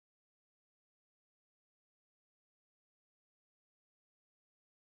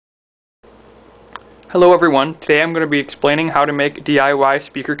Hello everyone, today I'm going to be explaining how to make DIY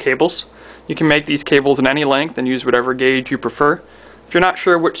speaker cables. You can make these cables in any length and use whatever gauge you prefer. If you're not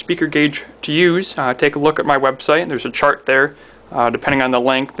sure which speaker gauge to use, take a look at my website. There's a chart there depending on the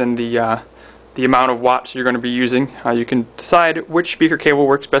length and the amount of watts you're going to be using. You can decide which speaker cable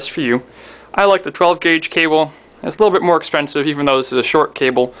works best for you. I like the 12 gauge cable. It's a little bit more expensive even though this is a short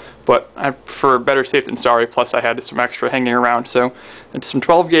cable, but I prefer better safe than sorry, plus I had some extra hanging around. So it's some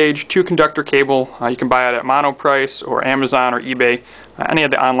 12 gauge 2-conductor cable. You can buy it at Monoprice or Amazon or eBay. Any of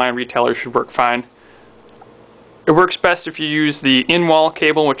the online retailers should work fine. It works best if you use the in-wall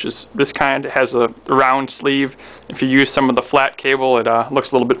cable, which is this kind. It has a round sleeve. If you use some of the flat cable, it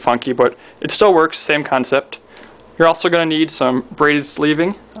looks a little bit funky, but it still works, same concept. You're also going to need some braided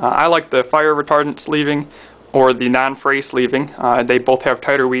sleeving. I like the fire retardant sleeving or the non-fray sleeving. They both have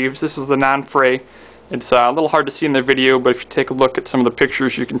tighter weaves. This is the non-fray. It's a little hard to see in the video, but if you take a look at some of the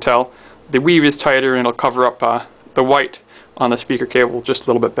pictures you can tell the weave is tighter and it'll cover up the white on the speaker cable just a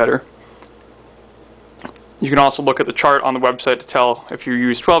little bit better. You can also look at the chart on the website to tell if you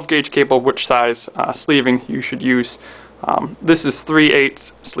use 12 gauge cable which size sleeving you should use. This is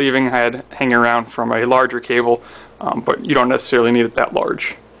 3/8 sleeving I had hanging around from a larger cable, but you don't necessarily need it that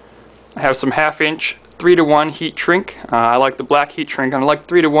large. I have some 1/2 inch 3:1 heat shrink. I like the black heat shrink, and I like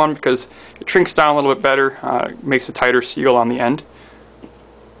 3:1 because it shrinks down a little bit better. It makes a tighter seal on the end.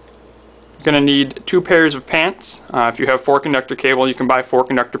 You're going to need 2 pairs of pants. If you have 4-conductor cable, you can buy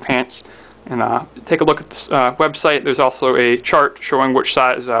 4-conductor pants. And take a look at this website. There's also a chart showing which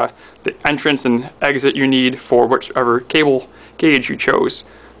size the entrance and exit you need for whichever cable gauge you chose.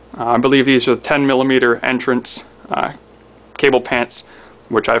 I believe these are 10mm entrance cable pants,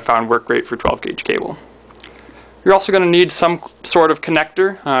 which I found work great for 12 gauge cable. You're also going to need some sort of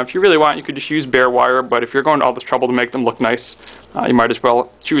connector. If you really want, you could just use bare wire, but if you're going to all this trouble to make them look nice, you might as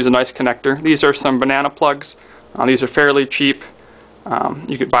well choose a nice connector. These are some banana plugs. These are fairly cheap.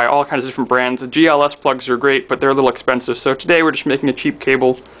 You could buy all kinds of different brands. The GLS plugs are great, but they're a little expensive. So today we're just making a cheap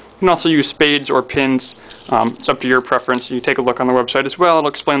cable. You can also use spades or pins. It's up to your preference. You take a look on the website as well. It'll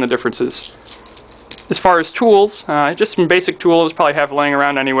explain the differences. As far as tools, just some basic tools probably have laying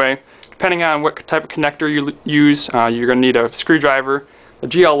around anyway. Depending on what type of connector you use, you're going to need a screwdriver. The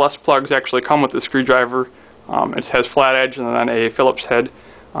GLS plugs actually come with the screwdriver. It has flat edge and then a Phillips head.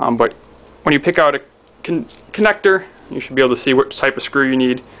 But when you pick out a connector, you should be able to see what type of screw you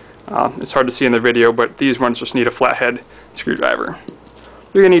need. It's hard to see in the video, but these ones just need a flathead screwdriver.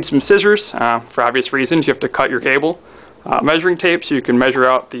 You're going to need some scissors. For obvious reasons, you have to cut your cable. Measuring tape so you can measure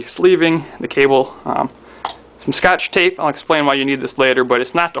out the sleeving, the cable. Some scotch tape. I'll explain why you need this later, but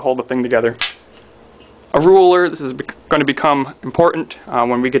it's not to hold the thing together. A ruler. This is going to become important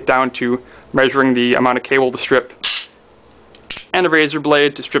when we get down to measuring the amount of cable to strip. And a razor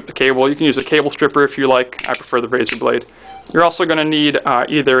blade to strip the cable. You can use a cable stripper if you like. I prefer the razor blade. You're also going to need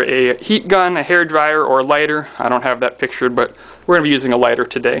either a heat gun, a hair dryer, or a lighter. I don't have that pictured, but we're going to be using a lighter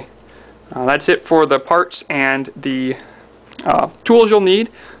today. That's it for the parts and the tools you'll need.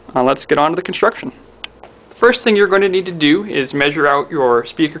 Let's get on to the construction. The first thing you're going to need to do is measure out your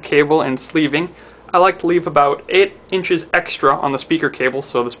speaker cable and sleeving. I like to leave about 8 inches extra on the speaker cable,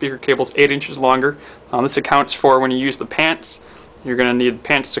 so the speaker cable is 8 inches longer. This accounts for when you use the pants. You're going to need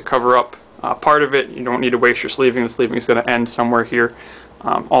pants to cover up part of it. You don't need to waste your sleeving. The sleeving is going to end somewhere here.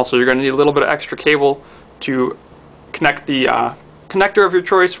 Also, you're going to need a little bit of extra cable to connect the connector of your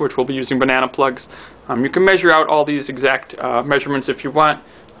choice, which we'll be using banana plugs. You can measure out all these exact measurements if you want.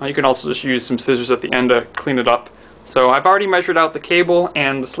 You can also just use some scissors at the end to clean it up. So I've already measured out the cable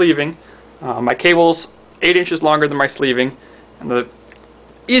and the sleeving. My cable's 8 inches longer than my sleeving. And the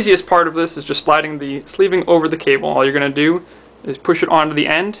easiest part of this is just sliding the sleeving over the cable. All you're going to do is push it onto the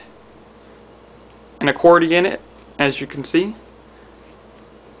end and accordion it, as you can see,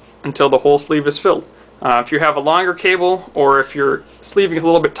 until the whole sleeve is filled. If you have a longer cable, or if your sleeving is a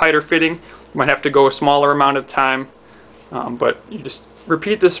little bit tighter fitting, you might have to go a smaller amount at a time, but you just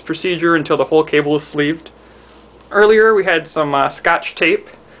repeat this procedure until the whole cable is sleeved. Earlier we had some scotch tape.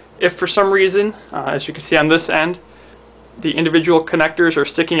 If for some reason, as you can see on this end, the individual connectors are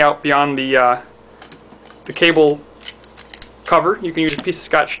sticking out beyond the cable cover, you can use a piece of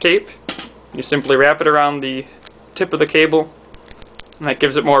scotch tape. You simply wrap it around the tip of the cable, and that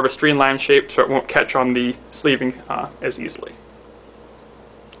gives it more of a streamlined shape so it won't catch on the sleeving as easily.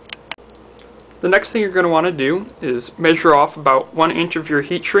 The next thing you're going to want to do is measure off about 1 inch of your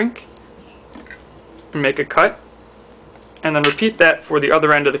heat shrink and make a cut, and then repeat that for the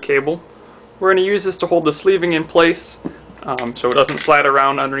other end of the cable. We're going to use this to hold the sleeving in place so it doesn't slide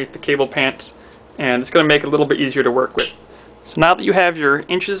around underneath the cable pants, and it's going to make it a little bit easier to work with. So now that you have your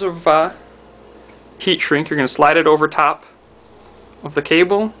inches of heat shrink, you're going to slide it over top of the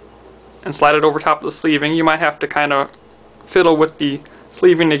cable and slide it over top of the sleeving. You might have to kind of fiddle with the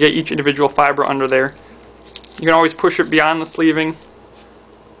sleeving to get each individual fiber under there. You can always push it beyond the sleeving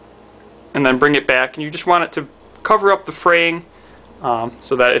and then bring it back, and you just want it to cover up the fraying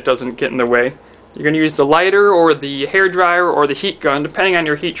so that it doesn't get in the way. You're going to use the lighter or the hair dryer or the heat gun, depending on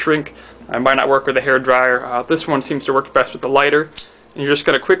your heat shrink. It might not work with the hair dryer. This one seems to work best with the lighter. And you're just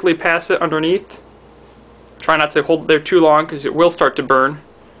going to quickly pass it underneath. Try not to hold it there too long because it will start to burn.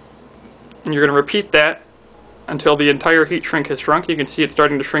 And you're going to repeat that until the entire heat shrink has shrunk. You can see it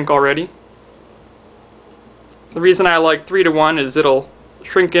starting to shrink already. The reason I like 3-to-1 is it'll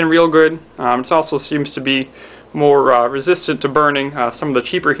shrink in real good. It also seems to be more resistant to burning. Some of the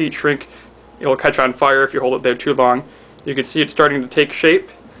cheaper heat shrink, it'll catch on fire if you hold it there too long. You can see it starting to take shape.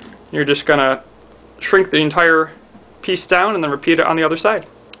 You're just going to shrink the entire piece down and then repeat it on the other side.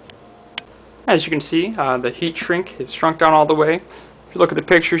 As you can see, the heat shrink is shrunk down all the way. If you look at the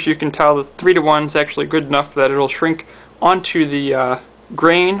pictures, you can tell the 3-to-1 is actually good enough that it'll shrink onto the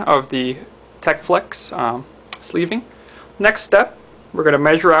grain of the TechFlex sleeving. Next step, we're going to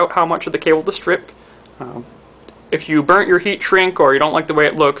measure out how much of the cable to strip. If you burnt your heat shrink or you don't like the way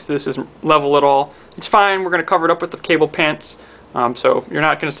it looks, this isn't level at all, it's fine. We're going to cover it up with the cable pants, so you're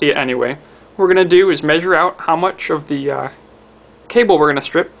not going to see it anyway. What we're going to do is measure out how much of the cable we're going to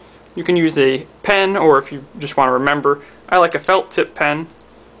strip. You can use a pen, or if you just want to remember, I like a felt tip pen.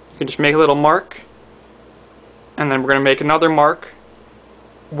 You can just make a little mark, and then we're going to make another mark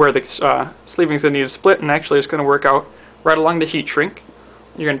where the sleeving is going to need to split, and actually it's going to work out right along the heat shrink.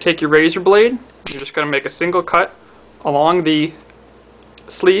 You're going to take your razor blade, you're just going to make a single cut along the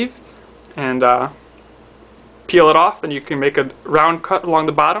sleeve and peel it off, and you can make a round cut along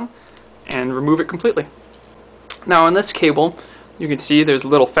the bottom and remove it completely. Now in this cable, you can see there's a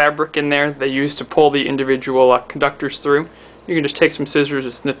little fabric in there they use to pull the individual conductors through. You can just take some scissors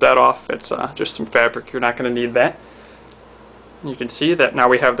and snip that off. It's just some fabric, you're not going to need that. You can see that now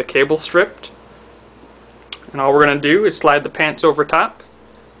we have the cable stripped, and all we're going to do is slide the pants over top.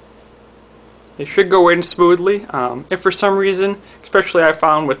 They should go in smoothly. If for some reason, especially I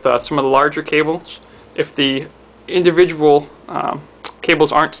found with some of the larger cables, if the individual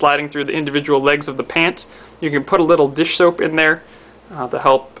cables aren't sliding through the individual legs of the pants, you can put a little dish soap in there to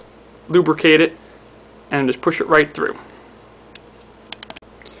help lubricate it and just push it right through.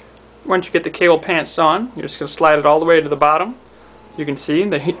 Once you get the cable pants on, you're just going to slide it all the way to the bottom. You can see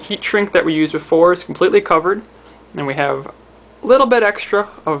the heat shrink that we used before is completely covered, and we have a little bit extra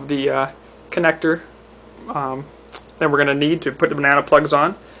of the connector that we're going to need to put the banana plugs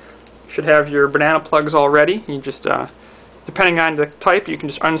on. You should have your banana plugs all ready. You just, depending on the type, you can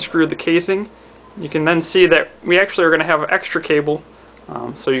just unscrew the casing. You can then see that we actually are going to have an extra cable,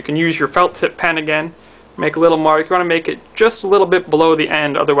 so you can use your felt tip pen again, make a little mark. You want to make it just a little bit below the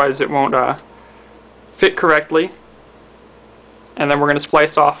end, otherwise it won't fit correctly. And then we're going to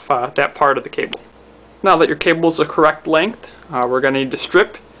splice off that part of the cable. Now that your cable is the correct length, we're going to need to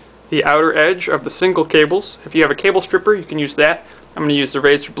strip the outer edge of the single cables. If you have a cable stripper, you can use that. I'm going to use the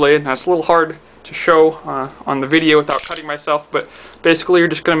razor blade. Now it's a little hard to show on the video without cutting myself, but basically you're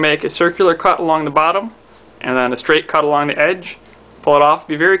just going to make a circular cut along the bottom and then a straight cut along the edge. Pull it off.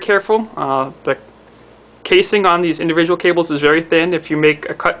 Be very careful. The casing on these individual cables is very thin. If you make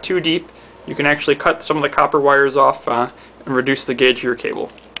a cut too deep, you can actually cut some of the copper wires off and reduce the gauge of your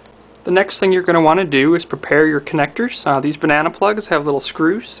cable. The next thing you're going to want to do is prepare your connectors. These banana plugs have little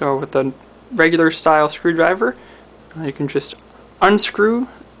screws, so with a regular style screwdriver you can just unscrew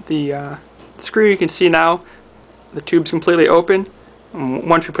the screw. You can see now the tube's completely open, and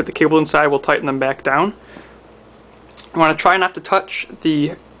once we put the cable inside we'll tighten them back down. You want to try not to touch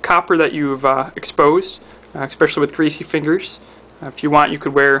the copper that you've exposed, especially with greasy fingers. If you want, you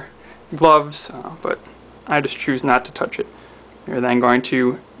could wear gloves, but I just choose not to touch it. You're then going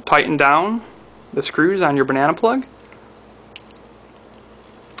to tighten down the screws on your banana plug.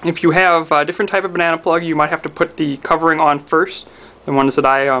 If you have a different type of banana plug, you might have to put the covering on first. The ones that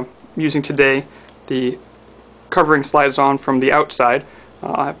I am using today, the covering slides on from the outside.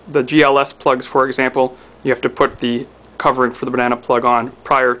 The GLS plugs, for example, you have to put the covering for the banana plug on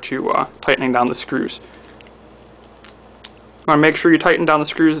prior to tightening down the screws. You want to make sure you tighten down the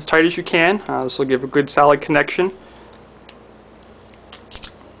screws as tight as you can. This will give a good solid connection.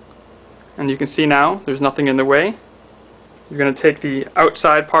 And you can see now there's nothing in the way. You're going to take the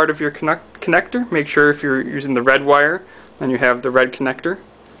outside part of your connector. Make sure if you're using the red wire, then you have the red connector.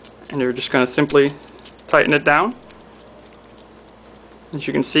 And you're just going to simply tighten it down. As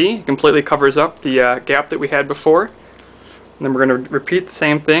you can see, it completely covers up the gap that we had before. And then we're going to repeat the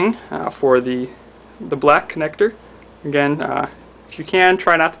same thing for the the black connector. Again, if you can,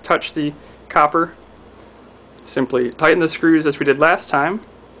 try not to touch the copper. Simply tighten the screws as we did last time.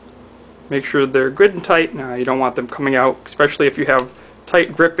 Make sure they're good and tight. You don't want them coming out, especially if you have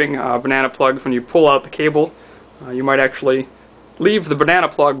tight gripping banana plugs. When you pull out the cable, you might actually leave the banana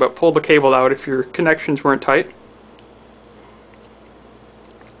plug but pull the cable out if your connections weren't tight.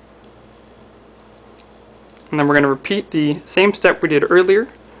 And then we're going to repeat the same step we did earlier.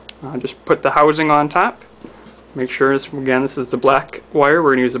 Just put the housing on top. Make sure, again, this is the black wire.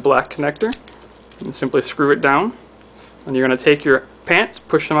 We're going to use a black connector. And simply screw it down. And you're going to take your pants,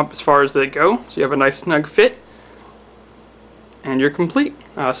 push them up as far as they go, so you have a nice snug fit. And you're complete.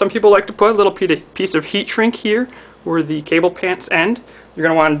 Some people like to put a little piece of heat shrink here where the cable pants end. You're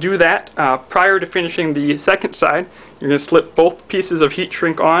going to want to do that prior to finishing the second side. You're going to slip both pieces of heat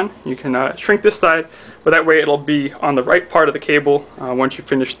shrink on. You can shrink this side, but that way it'll be on the right part of the cable once you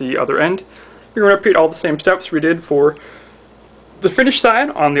finish the other end. You're going to repeat all the same steps we did for the finished side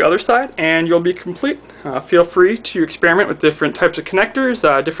on the other side, and you'll be complete. Feel free to experiment with different types of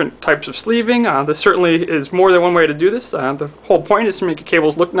connectors, different types of sleeving. There certainly is more than one way to do this. The whole point is to make your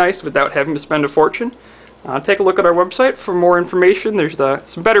cables look nice without having to spend a fortune. Take a look at our website for more information. There's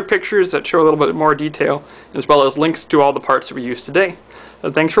some better pictures that show a little bit more detail, as well as links to all the parts that we used today.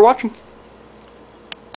 Thanks for watching.